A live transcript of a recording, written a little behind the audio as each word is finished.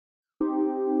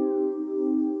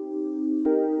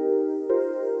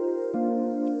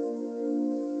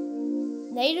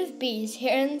Native bees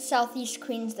here in southeast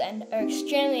Queensland are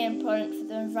extremely important for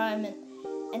the environment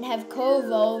and have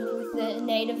co-evolved with the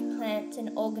native plants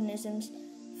and organisms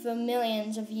for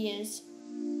millions of years.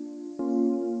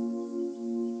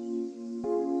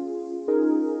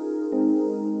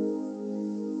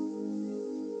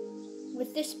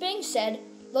 With this being said,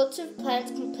 lots of plants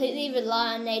completely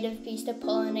rely on native bees to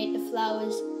pollinate the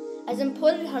flowers, as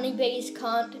imported honeybees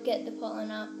can't get the pollen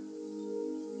out.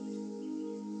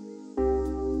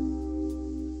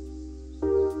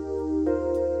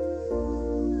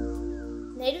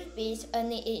 Native bees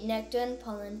only eat nectar and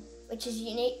pollen, which is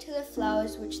unique to the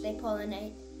flowers which they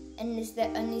pollinate, and is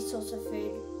their only source of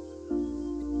food.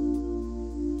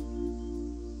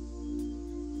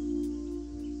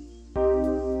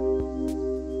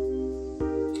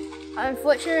 I'm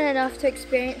fortunate enough to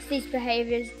experience these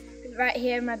behaviours right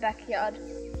here in my backyard.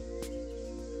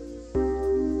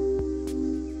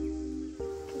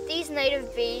 These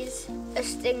native bees are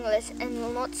stingless and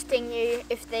will not sting you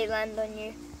if they land on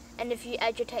you and if you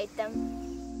agitate them.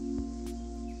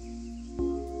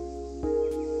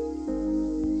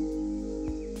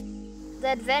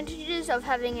 The advantages of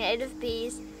having native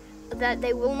bees are that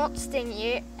they will not sting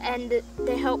you and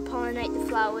they help pollinate the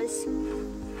flowers.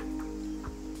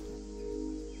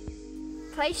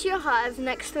 Place your hive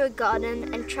next to a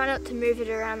garden and try not to move it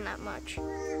around that much.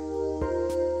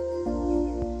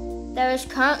 There is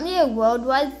currently a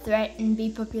worldwide threat in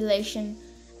bee population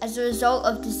as a result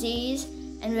of disease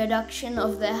and reduction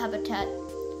of their habitat.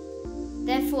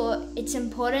 Therefore, it's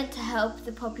important to help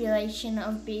the population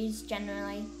of bees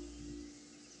generally.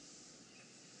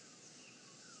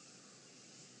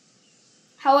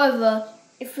 However,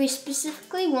 if we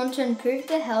specifically want to improve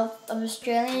the health of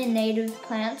Australian native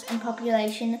plants and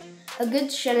population, a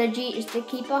good strategy is to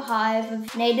keep a hive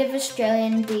of native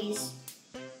Australian bees.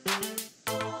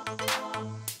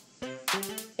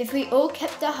 If we all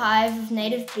kept a hive of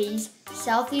native bees,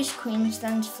 southeast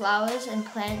Queensland's flowers and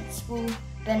plants will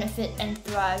benefit and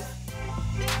thrive.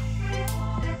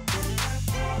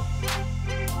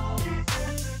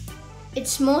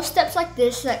 It's small steps like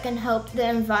this that can help the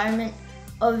environment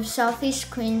of southeast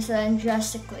Queensland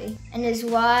drastically, and is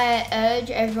why I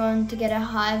urge everyone to get a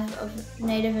hive of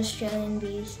native Australian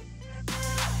bees.